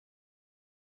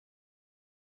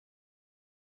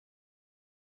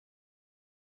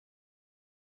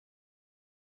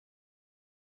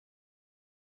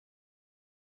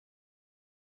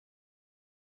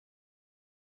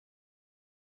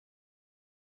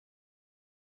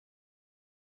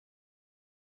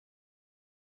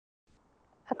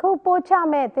ခုပို့ချ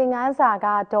မဲ့သင်ခန်းစာက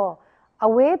တော့အ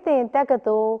ဝေးသင်တက္က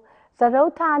သိုလ်စတု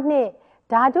တ္ထနှစ်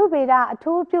ဓာတုဗေဒအ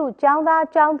ထူးပြုကျောင်းသား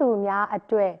ကျောင်းသူများအ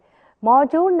တွက်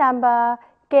Module Number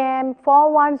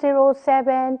Chem-4107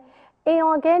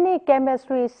 Inorganic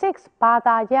Chemistry 6 ဘာ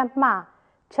သာရပ်မှ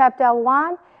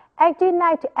Chapter-1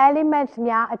 Actinide Elements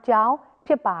များအကြောင်း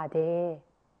ဖြစ်ပါတယ်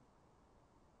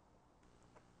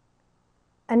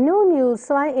အနုမြူ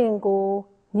စွမ်းအင်ကို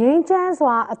ငြိမ်းချမ်း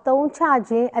စွာအသုံးချ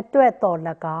ခြင်းအတွက်တော်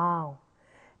၎င်း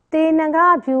တေနဂ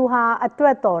ဗျူဟာအတွ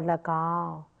က်တော်၎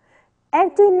င်း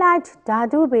Actinide ဓာ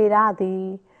တုဗေဒသည်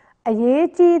အရေး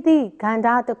ကြီးသည့်ကဏ္ဍ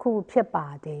တစ်ခုဖြစ်ပါ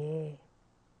သည်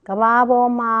ကမ္ဘာ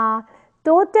ပေါ်မှာ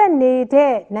တိုးတက်နေ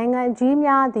တဲ့နိုင်ငံကြီး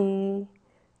များသည်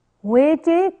ငွေ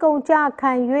ကြေးကုန်ကျ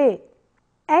ခံ၍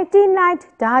 Actinide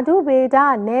ဓာတုဗေဒ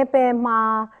နယ်ပယ်မှာ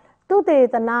သုတေ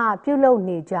သနပြုလုပ်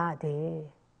နေကြသည်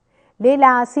လေ့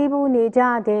လာစည်းပူးနေကြ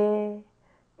တယ်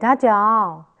။ဒါကြောင့်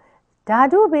ဓာ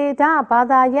တုဗေဒဘာ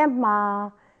သာရပ်မှာ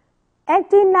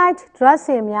Actinide ဒြပ်စ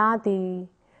င်များသည်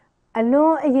အလွ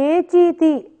န်အရေးကြီးသ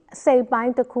ည့်အစိတ်ပို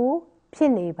င်းတစ်ခုဖြ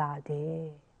စ်နေပါသည်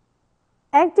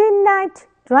။ Actinide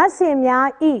ဒြပ်စင်များ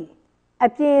၏အ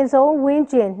ပြင်ဆုံးဝန်း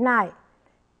ကျင်၌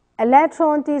အီလက်ထရွ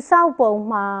န်တည်ဆောက်ပုံ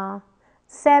မှာ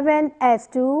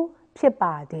 7s2 ဖြစ်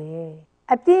ပါသည်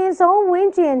။အပြင်ဆုံးဝ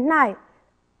န်းကျင်၌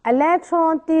အီလက်ထရွ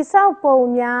န်တည်ဆောက်ပုံ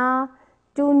များ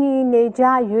တူညီနေကြ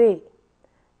၍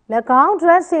၎င်းဒြ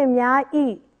ပ်စင်များ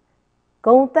၏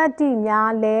ဂုဏ်သတ္တိ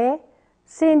များလည်း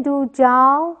ဆင်တူကြော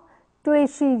င်းတွေ့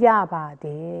ရှိရပါသ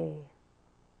ည်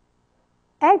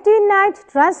Actinide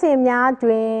ဒြပ်စင်များ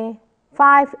တွင်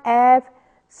 5f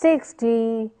 6d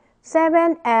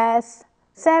 7s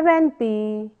 7p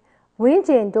ဝန်း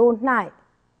ကျင်တို့၌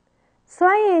စွ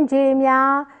မ်းအင်ခြေ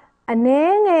များအန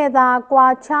ည်းငယ်သာကွာ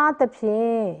ခြားသဖြ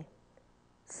င့်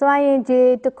စွမ်းအင်ခြေ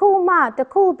တစ်ခုမှတစ်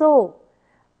ခုသို့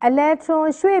အီလက်ထရွန်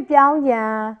ရွှေ့ပြောင်းရ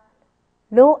န်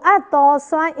လိုအပ်သော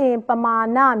စွမ်းအင်ပမာ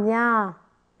ဏများ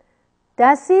ဓာ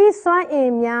တ်စီးစွမ်းအ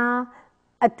င်များ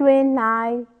အတွင်း၌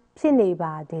ဖြစ်နေ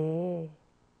ပါသည်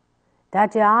။ဒါ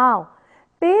ကြောင့်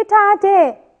ပေးထားတဲ့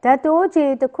ဓာတ်တိုးခြေ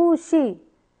တစ်ခုရှိ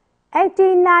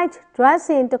Actinide ဒြပ်စ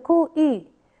င်တစ်ခု၏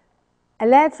အီ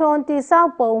လက်ထရွန်တည်ဆော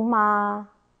က်ပုံမှာ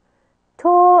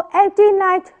ထို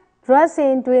Actinide ဒြပ်စ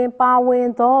င်တွင်ပါဝင်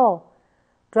သော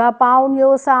ဒြပ်ပေါင်း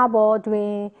မျိုးစားပေါ်တွ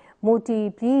င်မူတည်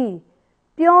ပြီး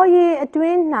ပျော်ရည်အတွ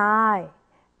င်း၌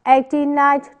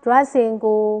 Actinide ဒြပ်စင်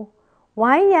ကို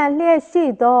ဝိုင်းရန်လျက်ရှိ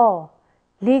သော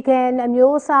လီဂန်အ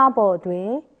မျိုးအစားပေါ်တွ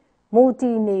င်မူတ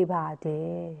ည်နေပါသ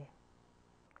ည်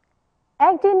။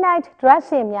 Actinide ဒြပ်စ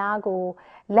င်များကို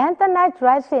လန်သနိုက်ဒြ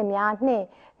ပ်စင်များနှင့်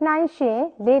နှိုင်းယှဉ်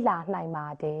လေ့လာနိုင်ပါ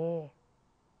သည်။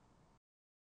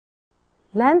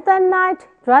 လန်သနိုက်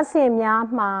ဒြပ်စင်များ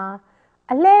မှာ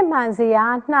အလှည့်မှန်စရာ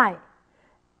၌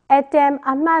အက်တမ်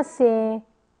အမှတ်စဉ်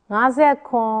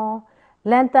59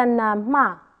လန်သနမ်မှ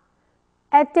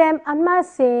အက်တမ်အမှတ်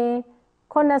စဉ်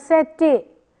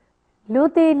81လူ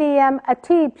သီလီယမ်အ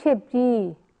ထိဖြစ်ပြီး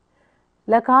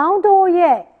၎င်းတို့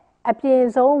ရဲ့အပြင်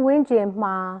ဆုံးဝန်းကျင်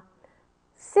မှာ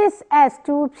 6s2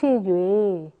 ဖြစ်၍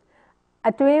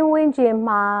အတွင်းဝန်းကျင်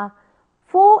မှာ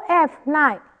 4f ၌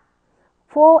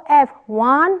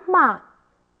 4f1 မှ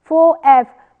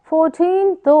 4f14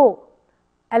 သို့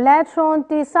အီလက်ထရွန်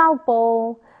တည်ဆောက်ပုံ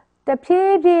တဖြ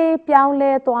ည်းဖြည်းပြောင်း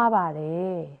လဲသွားပါတ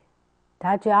ယ်။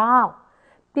ဒါကြောင့်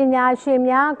ပညာရှင်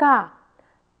များက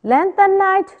လန်သ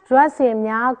နိုက်ဒြပ်စင်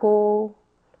များကို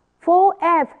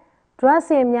 4f ဒြပ်စ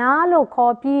င်များလို့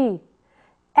ခေါ်ပြီး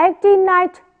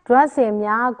Actinide ဒြပ်စင်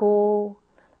များကို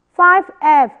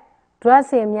 5f ဒြပ်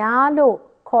စင်များလို့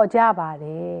ခေါ်ကြပါတ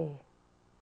ယ်။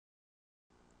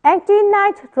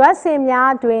 Actinide ဒြပ်စင်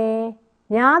များတွင်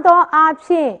များသောအား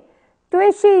ဖြင့်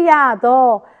တွေ့ရှိရသော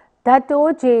ဓာတ်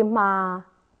တိုးခြေမှာ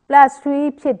 +3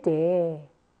 ဖြစ်တယ်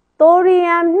။သိုရီယ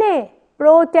မ်နှင့်ပ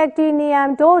ရိုတက်တီနီယမ်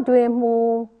တို့တွင်မူ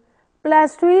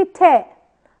 +3 ထက်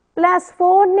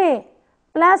 +4 နှင့်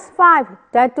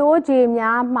 +5 ဓာတ်တိုးခြေ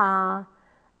များမှာ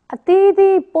အသီး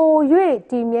သီးပို၍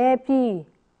တည်မြဲပြီး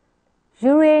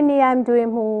ယူရေနီယမ်တွင်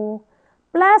မူ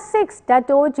 +6 ဓာတ်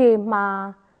တိုးခြေမှာ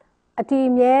အတည်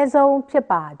မြဲဆုံးဖြစ်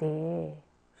ပါသည်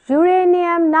။ယူရေနီယ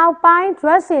မ်နောက်ပိုင်းဒြ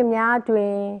ပ်စင်များတွ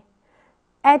င်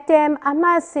အက်တမ်အမှ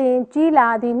တ်စဉ်ကြီးလာ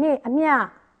သည်နှင့်အမျှ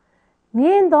မြ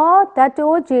င့်သောဓာတ်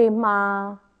တိုးခြေမှာ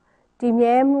တည်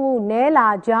မြဲမှုနည်းလာ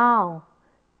ကြောင်း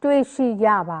တွေ့ရှိရ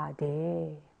ပါသည်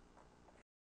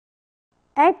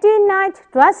။ Actinide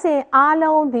ဒြပ်စင်အား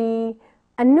လုံးသည်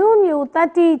အနုမြူသ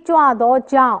တ္တိကြွသော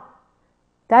ကြောင့်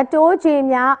ဓာတ်တိုးခြေ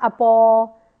များအပေါ်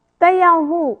သက်ရောက်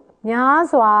မှုများ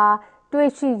စွာတွေ့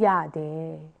ရှိရသည်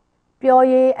။ပျော်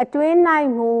ရည်အတွင်း၌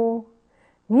မူ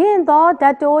မြင့်သောဓာ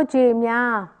တ်တိုးခြေ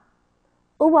များ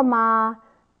ဥပမာ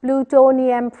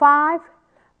plutonium-5,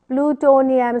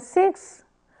 plutonium-6,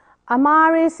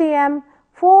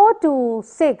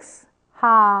 americium-426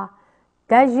 ဟာ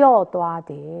ဓာတ်လျော့သွား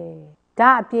တယ်။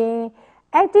ဒါအပြင်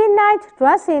actinide ဒြ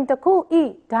ပ်စင်တစ်ခု၏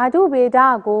ဓာတုဗေဒ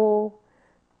ကို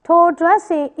ထိုဒြပ်စ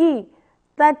င်၏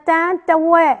သက်တမ်းတစ်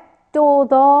ဝက်တို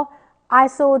သော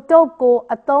isotope ကို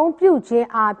အသုံးပြုခြင်း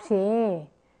အားဖြင့်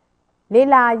လေ့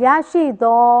လာရရှိ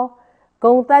သော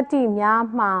ဂုဏ်သတ္တိများ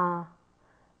မှာ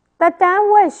သက်တမ်း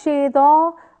ဝက်ရှည်သော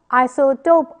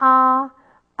isotope အား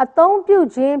အသုံးပြု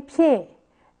ခြင်းဖြင့်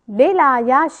လေ့လာ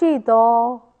ရရှိသော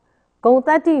ဂုဏ်သ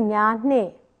တ္တိများနှ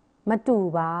င့်မတူ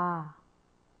ပါ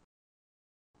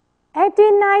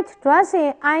actinide ဒြပ်စ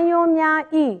င်အိုင်းယွန်းများ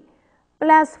၏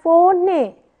 +4 နှင့်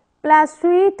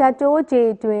+3 ဓာတ်တိုးကြေ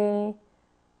တွင်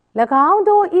၎င်း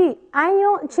တို့၏အိုင်းယွ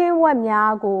န်းအချင်းဝက်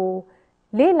များကို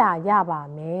လေ့လာရပါ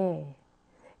မယ်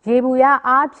။ယေဘုယျ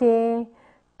အားဖြင့်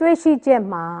တွေ့ရှိချက်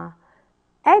မှာ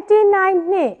actinide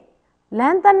နှင့်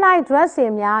lanthanide ဒြပ်စ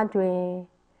င်များတွင်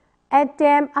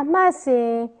atom အမှတ်စ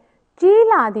ဉ်ကြီး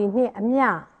လာသည်နှင့်အမျှ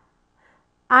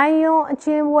အိုင်းယွန်းအချ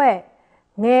င်းဝက်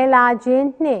ငယ်လာခြင်း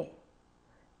နှင့်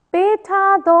ပေး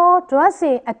ထားသောဒြပ်စ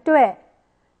င်အတွက်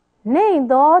နိမ့်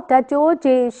သောဓာတ်တိုး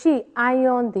ကြေရှိအိုင်း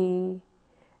ယွန်းသည်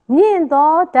မြင့်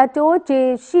သောဓာတ်တိုးကြေ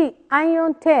ရှိအိုင်းယွ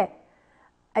န်းထက်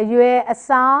အရွယ်အ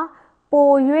စား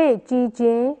ပို၍ကြီးခြ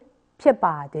င်းဖြစ်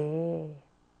ပါတယ်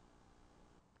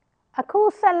။အခု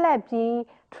ဆက်လက်ပြီး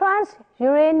trans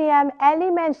uranium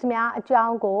elements များအကြော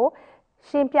င်းကို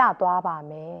ရှင်းပြသွားပါ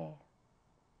မယ်။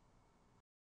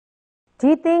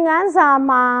ဒီသင်ခန်းစာ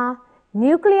မှာ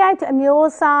nuclide အမျိုး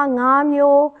အစား5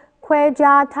မျိုးခွဲ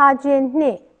ခြားထားခြင်းနှ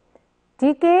င့်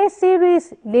decay series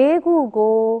 4 ခု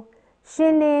ကိုရှ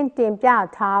င်းလင်းတင်ပြ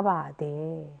ထားပါသ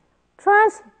ည်။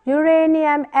 trans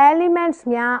uranium elements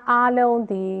များအားလုံး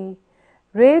သည်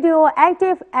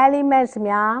radioactive elements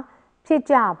များဖြစ်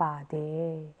ကြပါသ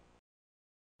ည်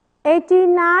။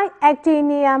 89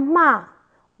 actinium မှ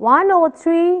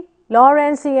103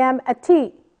 lawrencium အထိ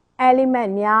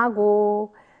element များကို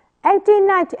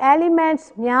actinide elements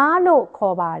များလို့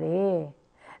ခေါ်ပါတယ်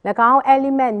။၎င်း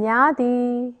element များသည်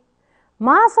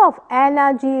mass of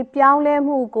energy ပြောင်းလဲ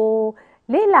မှုကို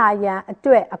လေ့လာရန်အ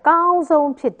တွက်အကောင်း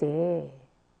ဆုံးဖြစ်တယ်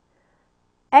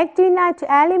။ actinide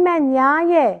element များ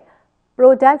ရဲ့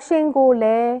production ကိုလ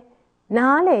ည်း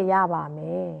နားလည်ရပါမ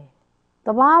ယ်။သ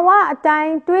ဘာဝအတို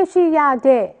င်းတွေ့ရှိရ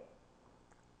တဲ့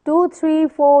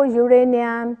234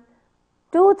 uranium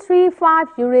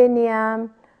 235 uranium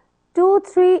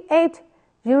 238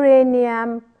 uranium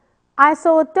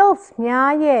isotopes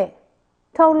များရဲ့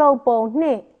ထုတ်လုပ်ပုံနှ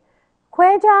င့်ခွဲ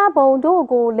ခြားပုံတို့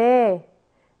ကိုလည်း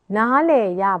နားလည်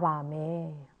ရပါမယ်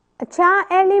။အခြား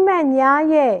element များ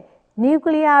ရဲ့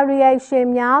nuclear reaction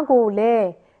များကိုလည်း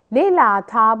လေ့လာ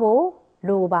ထားဖို့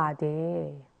လိုပါတယ်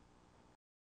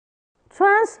။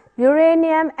 trans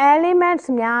uranium elements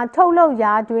များထုတ်လုပ်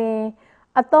ရာတွင်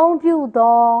အသုံးပြု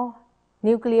သော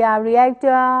nuclear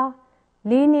reactor,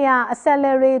 linear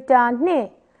accelerator နှင့်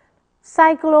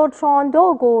cyclotron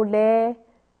တို့ကိုလည်း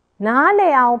နားလ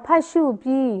ည်အောင်ဖတ်ရှု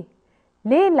ပြီး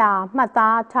လေ့လာမှတ်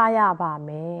သားထားရပါမ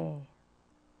ယ်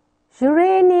။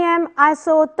 uranium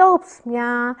isotopes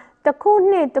များတစ်ခု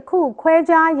နှင့်တစ်ခုခွဲ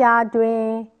ခြားရာတွင်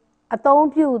အသုံး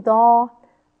ပြုသော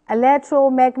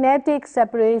electromagnetic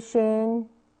separation,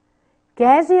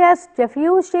 gaseous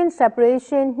diffusion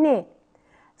separation နှင့်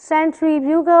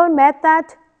centrifugal method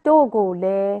တို့ကိုလ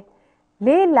ည်း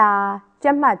လေ့လာကြ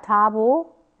က်မှတ်ထားဖို့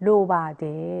လိုပါတ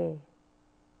ယ်။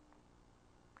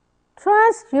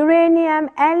 trans uranium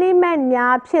element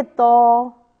များဖြစ်သော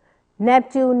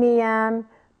neptunium,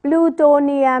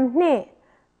 plutonium နှင့်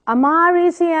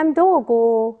americium တို့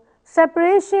ကို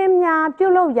separation များပြု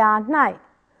လုပ်ရာ၌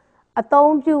အ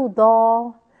သုံးပြုသော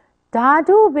ဓာ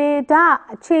တုဗေဒ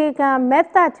အခြေခံ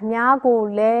method များကို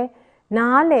လည်း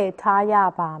နားလည်ထားရ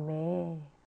ပါမယ်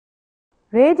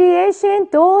။ radiation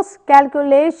dose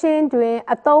calculation တွင်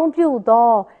အသုံးပြု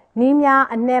သောနည်းများ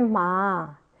အနက်မှာ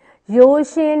ရိုး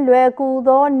ရှင်းလွယ်ကူ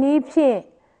သောနည်းဖြင့်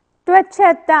တွက်ချ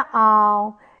က်တတ်အောင်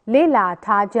လေ့လာ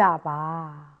ထားကြပါ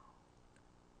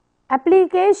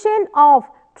application of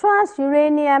trans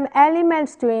uranium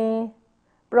elements တွင်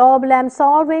problem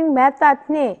solving method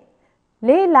နှင့်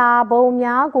လေ့လာပုံ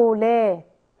များကိုလည်း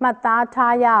မှတ်သား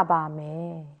ထားရပါမ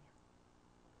ယ်။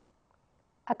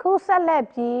အခုဆက်လက်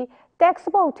ပြီး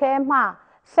textbook ထဲမှ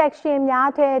section များ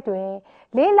ထဲတွင်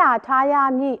လေ့လာထားရ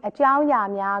မည့်အကြောင်းအရာ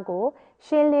များကို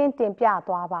ရှင်းလင်းတင်ပြ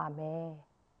သွားပါမယ်။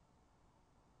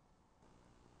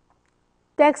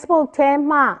 textbook ထဲ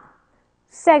မှ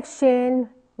section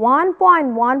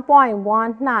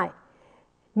 1.1.1 ၌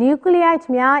 nuclide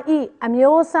များ၏အ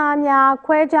မျိုးအစားများ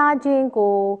ခွဲခြားခြင်း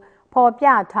ကို ဖော်ပြ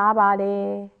ထားပါတယ်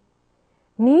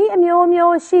။နည်းအမျိုး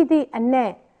မျိုးရှိသည့်အန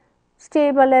က်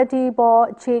stability ပေါ်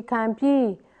အခြေခံပြီး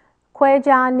ခွဲ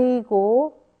ခြားနည်းကို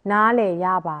နားလည်ရ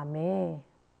ပါမယ်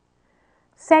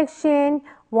။ Section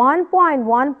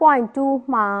 1.1.2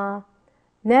 မှာ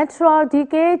Natural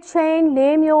Decay Chain ၄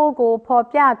 မျိုးကိုဖော်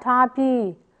ပြထားပြီး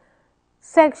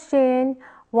Section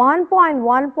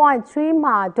 1.1.3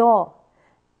 မှာတော့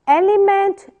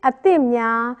Element အသစ်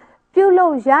များပြုလု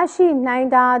ပ်ရရှိနိုင်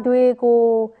တာတွေကို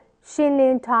ရှင်းလ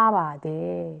င်းထားပါတ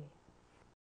ယ်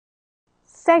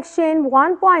။ Section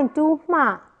 1.2 မှ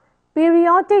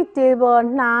Periodic Table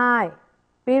 ၌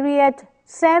 Period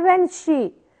 7 ရှိ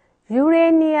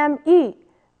Uranium ၏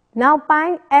 နောက်ပို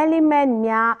င်း element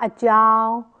များအကြောင်း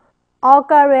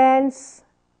Occurrence,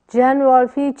 General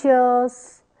Features,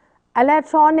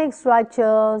 Electronic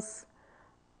Structures,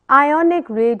 Ionic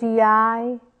Radii,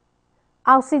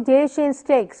 Oxidation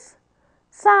States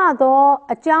စသော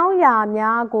အကြောင်းအရာ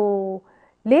များကို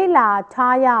လေ့လာ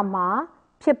ထားရမှာ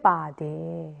ဖြစ်ပါတ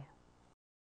ယ်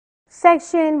။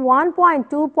 Section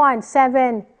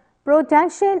 1.2.7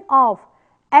 Production of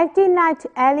Actinide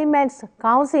Elements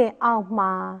ခေါင်းစဉ်အောက်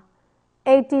မှာ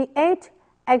 88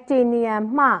 Actinium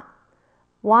မှ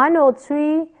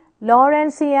 103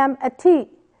 Lawrencium အထိ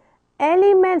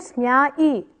Elements များ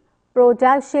၏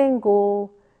 Production ကို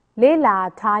လေ့လာ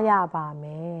ထားရပါမ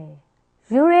ယ်။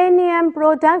 Uranium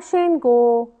Production ကို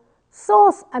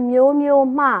Source အမျိုးမျိုး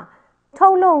မှထု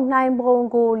တ်လုပ်နိုင်ပုံ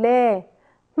ကိုလည်း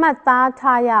မှတ်သား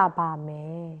ထားရပါမ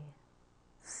ယ်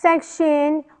။ Section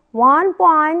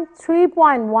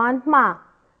 1.3.1 မှ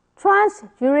Trans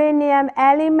Uranium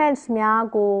Elements များ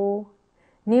ကို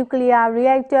Nuclear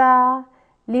Reactor,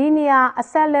 Linear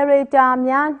Accelerator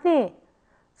များနှင့်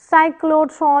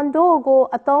Cyclotron တို့ကို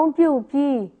အသုံးပြု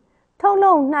ပြီးထုတ်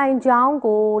လုပ်နိုင်ကြောင်း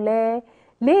ကိုလည်း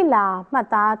လေ့လာမှတ်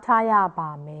သားထားရပါ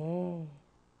မယ်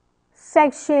။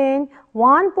 Section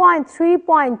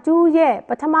 1.3.2 ရဲ့ပ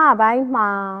ထမပိုင်း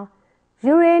မှာ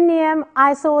Uranium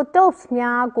isotopes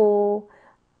များကို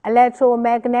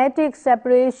Electromagnetic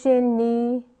Separation န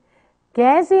ည်း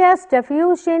Gaseous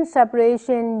Diffusion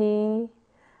Separation နည်း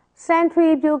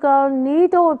Centrifugal နည်း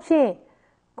တို့ဖြင့်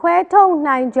ခွဲထုတ်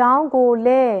နိုင်ကြောင်းကိုလ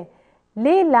ည်း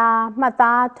လေ့လာမှတ်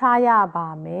သားထားရပါ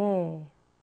မယ်။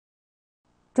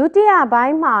ဒုတိယပို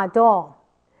င်းမှာတော့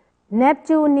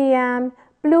Neptunium,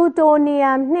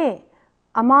 Plutonium နှင့်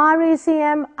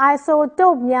Americium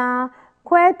isotope များ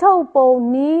ခွဲထုတ်ပုံ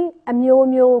နည်းအမျိုး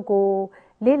မျိုးကို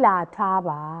လေ့လာထား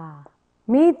ပါ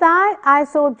။ Methyl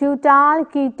isobutyl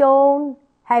ketone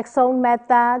hexone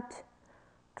method,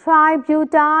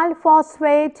 Tributyl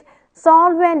phosphate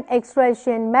solvent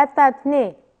extraction method နှ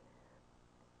င့်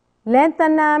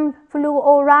Lanthanum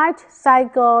fluoride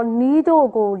cycle နည်းတို့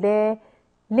ကိုလည်း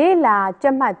လေ့လာကြ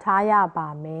က်မှတ်ထားရပါ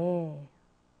မယ်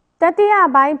။တတိယ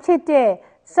ပိုင်းဖြစ်တဲ့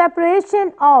Separation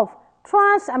of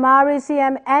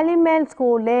Trans-Americium Elements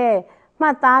ကိုလည်းမှ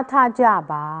တ်သားထားကြ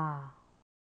ပါ။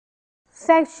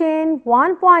 Section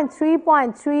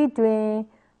 1.3.3 တွင်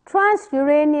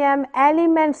Trans-Uranium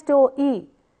Elements တို့၏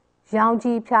ရောင်ခြ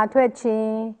ည်ဖြာထွက်ခြ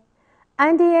င်း၊အ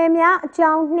န္တရာယ်များအ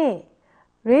ကြောင်းနှင့်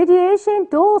Radiation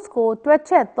dose ကိုတွက်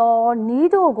ချက်သောနည်း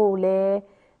တို့ကိုလည်း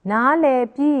နားလည်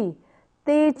ပြီး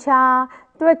သေချာ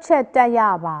တွက်ချက်တတ်ရ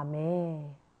ပါမယ်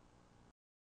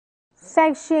။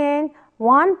 Section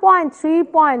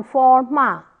 1.3.4 မှ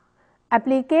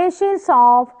Applications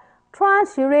of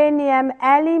Trans-Uranium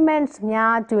Elements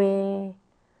များတွင်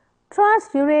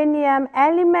Trans-Uranium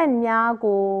Element များ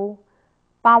ကို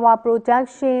Power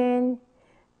Production,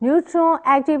 Neutron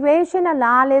Activation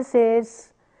Analysis,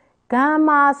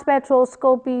 Gamma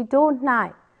Spectroscopy တို့၌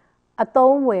အ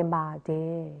သုံးဝင်ပါတ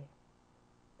ယ်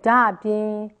။ဒါအပြ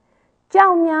င်ကျော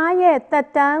က်များရဲ့သက်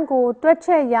တမ်းကိုတွက်ချ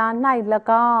က်ရာ၌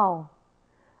၎င်း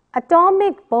၊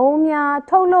 Atomic ဘုံးများ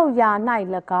ထုတ်လုပ်ရာ၌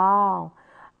၎င်း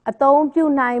အသုံးပြု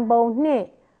နိုင်ပုံနှင့်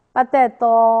ပတ်သက်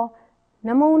သောန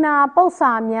မူနာပုစ္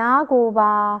ဆာများကို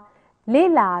ပါလေ့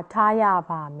လာထားရ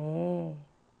ပါမယ်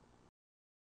။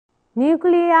 နျူက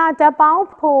လ িয়ারဓာတ်ပေါင်း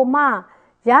ဖိုမှ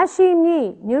ရရှိမည့်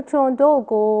နျူထရွန်တို့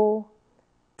ကို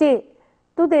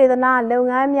1သုတေသနလုပ်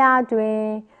ငန်းများတွင်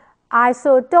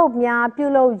isotope များပြု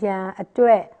လုပ်ရန်အတွ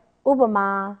က်ဥပမာ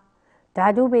ဓာ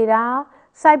တုဗေဒ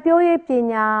စိုက်ပျိုးရေးပ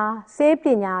ညာဆေးပ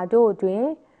ညာတို့တွင်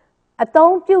အ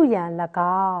သုံးပြုရန်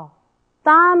၎င်း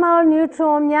thermal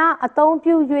neutron များအသုံး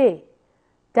ပြု၍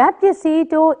ဓာတ်ပစ္စည်း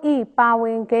တို့၏ပါဝ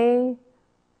င်ကိန်း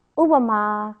ဥပမာ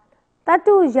သတ္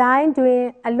တုရိုင်းတွင်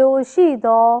အလိုရှိ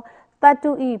သောသတ္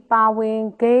တု၏ပါဝင်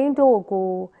ကိန်းတို့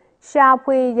ကိုရှာ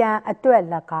ဖွေရန်အတွက်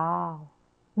၎င်း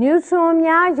နျူထရွန်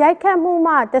များရိုက်ခတ်မှု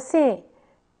မှတဆင့်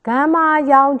ဂမ်မာ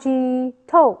ရောင်ခြည်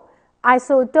ထုတ်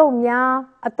isotope များ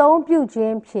အသုံးပြုခြ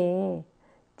င်းဖြင့်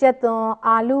ကြက်သွန်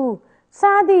အာလူးစ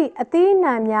သည့်အသီးအ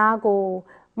နှံများကို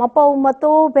မပုံမ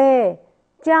သိုးဘဲ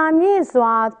ကြာမြင့်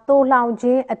စွာသိုလှောင်ခြ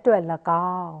င်းအတွက်၎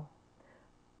င်း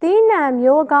သီးနှံ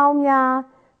မျိုးကောင်းများ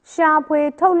ရှာဖွေ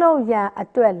ထုတ်လုပ်ရန်အ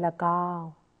တွက်၎င်း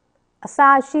အစာ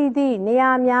ရှိသည့်နေ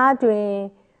ရာများတွင်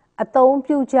အသုံး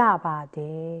ပြုကြပါသ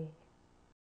ည်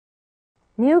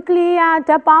နျူကလ িয়ার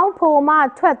ဓာတ်ပေါင်းဖိုမှ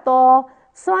ထွက်သော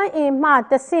စွမ်းအင်မှ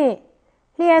တဆင့်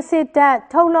လျှပ်စစ်ဓာတ်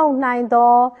ထုတ်လုပ်နိုင်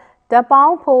သောဓာတ်ပေါ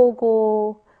င်းဖိုကို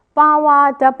ပါဝါ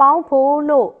ဓာတ်ပေါင်းဖို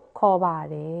လို့ခေါ်ပါ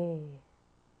တယ်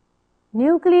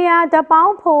နျူကလ িয়ার ဓာတ်ပေါ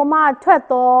င်းဖိုမှထွက်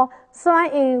သောစွမ်း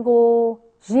အင်ကို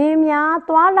ယာဉ်များ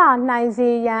သွားလာနိုင်စေ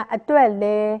ရန်အတွက်လ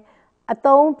ည်းအ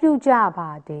သုံးပြုကြ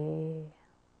ပါသည်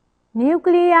နျူက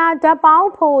လ িয়ার ဓာတ်ပေါ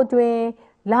င်းဖိုတွင်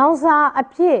လောင်စာအ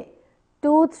ဖြစ်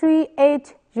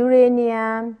238ယူရေနီယ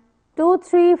မ်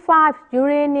235ယူ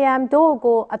ရေနီယမ်တို့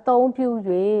ကိုအသုံးပြု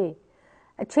၍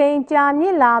အချိန်ကြာမြ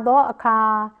င့်လာသောအခါ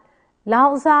လော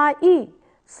င်စာ၏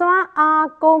စွမ်းအား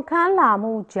ကုန်ခန်းလာ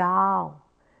မှုကြောင့်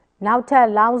နောက်ထပ်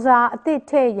လောင်စာအသစ်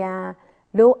ထည့်ရန်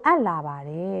လိုအပ်လာပါ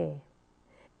တယ်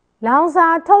လောင်စာ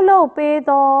ထုတ်လုပ်ပေး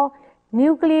သောနျူ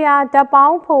ကလ িয়ার ဓာတ်ပေါ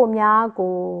င်းဖိုများ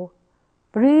ကို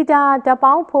ဘရီဒါဓာတ်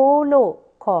ပေါင်းဖိုလို့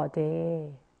ခေါ်တယ်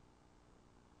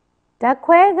ဓာတ်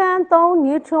ခွဲခန်းသုံး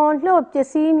နျူထရွန်လွှတ်ပစ္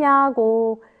စည်းများကို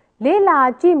လေ့လာ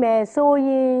ကြည့်မယ်ဆိုရ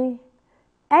င်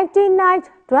Actinide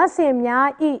ဒြပ်စင်များ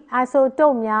၏အိုက်ဆိုတု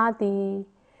ပ်များသည်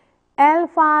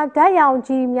alpha ဓာတ်ရောင်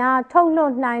ခြည်များထုတ်လွှ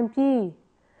တ်နိုင်ပြီး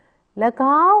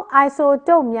၎င်းအိုက်ဆို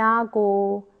တုပ်များကို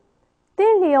သ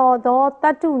င့်လျော်သောသ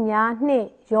တ္တုများနှင့်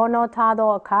ရောနှောထား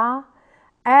သောအခါ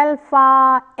alpha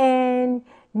n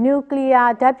နျူက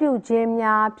လ িয়ার ဓာတ်ပြုခြင်း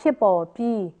များဖြစ်ပေါ်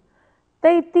ပြီး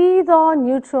သိပ်သည်းသော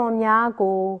နျူထရွန်များ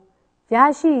ကိုရ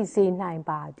ရှိစေနိုင်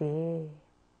ပါသည်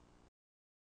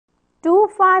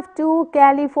252 က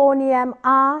ယ်လီဖိုးနီယမ်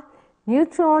အားနျူ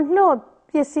ထရွန်လွှတ်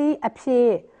ပစ္စည်းအဖြစ်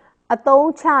အ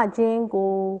သုံးချခြင်း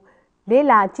ကိုလေ့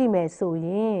လာကြည့်မယ်ဆိုရ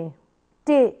င်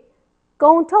1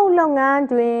ကုန်ထုတ်လုပ်ငန်း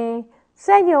တွင်စ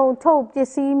က်ရုံထုတ်ပစ္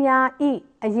စည်းများ၏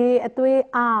အရည်အသွေး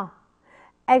အား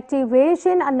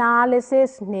activation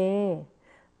analysis နှင့်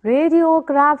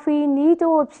radiography နည်း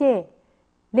တို့ဖြင့်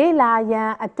လေ့လာရ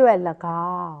န်အတွက်၎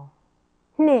င်း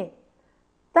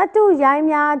2သတ္တုရိုင်း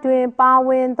များတွင်ပါဝ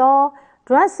င်သော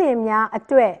ဒြပ်စင်များအ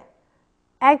တွက်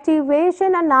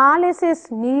activation analysis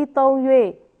နည်းသုံး၍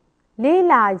လေ့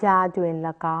လာရာတွင်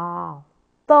၎င်း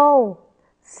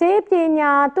3ဆေးပ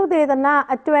ညာသုတေသန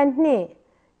အတွက်နှင့်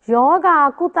ယောဂ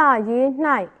ကုသရေး၌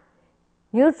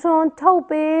နျူထရွန်ထုတ်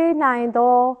ပေးနိုင်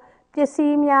သောပစ္စ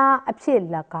ည်းများအဖြစ်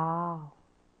၎င်း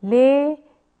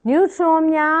4နျူထရွန်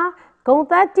များဂုဏ်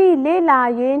သတ္တိလေ့လာ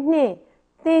ရေးနှင့်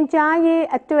သင်ကြားရေး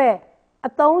အတွက်အ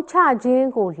သုံးချခြင်း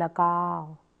ကို၎င်း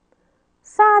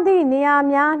စသည့်နေရာ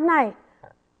များ၌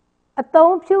အ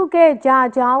သုံးပြုခဲ့ကြ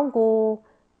ကြောင်းကို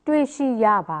တွေ့ရှိရ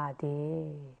ပါသည်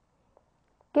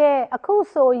ကဲအခု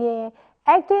ဆိုရင်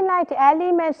Actinide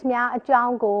Elements များအကြော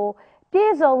င်းကိုပြ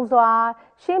ည့်စုံစွာ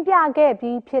ရှင်းပြခဲ့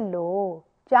ပြီးဖြစ်လို့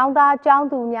ကျောင်းသားကျောင်း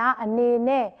သူများအနေ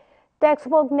နဲ့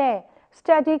textbook နဲ့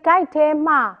study guide ထဲ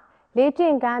မှလေ့ကျ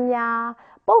င့်ခန်းများ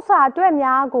ပုဒ်စာတွက်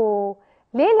များကို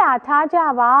လေ့လာထားကြ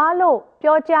ပါလို့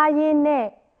ပြောကြားရင်းနဲ့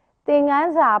သင်ခ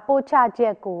န်းစာပို့ချချ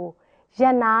က်ကိုရ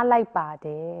ပ်နားလိုက်ပါတ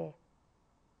ယ်